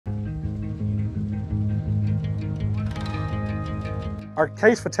our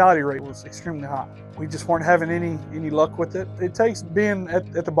case fatality rate was extremely high. We just weren't having any luck with it. It takes being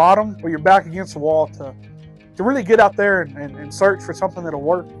at the bottom where you're back against the wall to really get out there and search for something that'll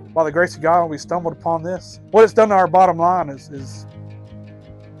work. By the grace of God, we stumbled upon this. What it's done to our bottom line is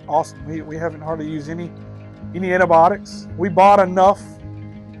awesome. We haven't hardly used any antibiotics. We bought enough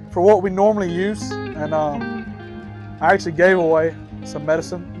for what we normally use, and I actually gave away some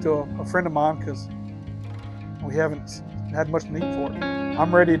medicine to a friend of mine because we haven't had much need for it.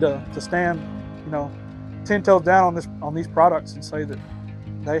 I'm ready to stand, 10 toes down on these products and say that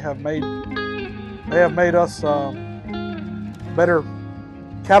they have made us better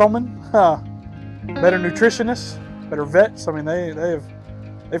cattlemen, better nutritionists, better vets. I mean,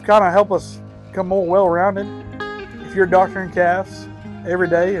 they've kind of helped us become more well-rounded. If you're doctoring calves every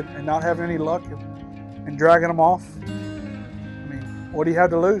day and not having any luck and dragging them off, I mean, what do you have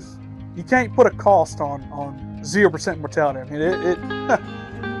to lose? You can't put a cost on 0% mortality. I mean,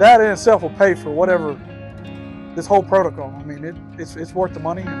 that in itself will pay for whatever this whole protocol. I mean, it's worth the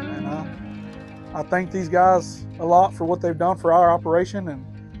money, and I thank these guys a lot for what they've done for our operation, and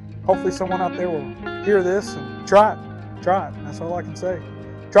hopefully someone out there will hear this and try it. That's all I can say.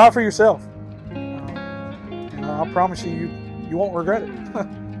 Try it for yourself. I promise you won't regret it.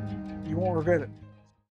 You won't regret it.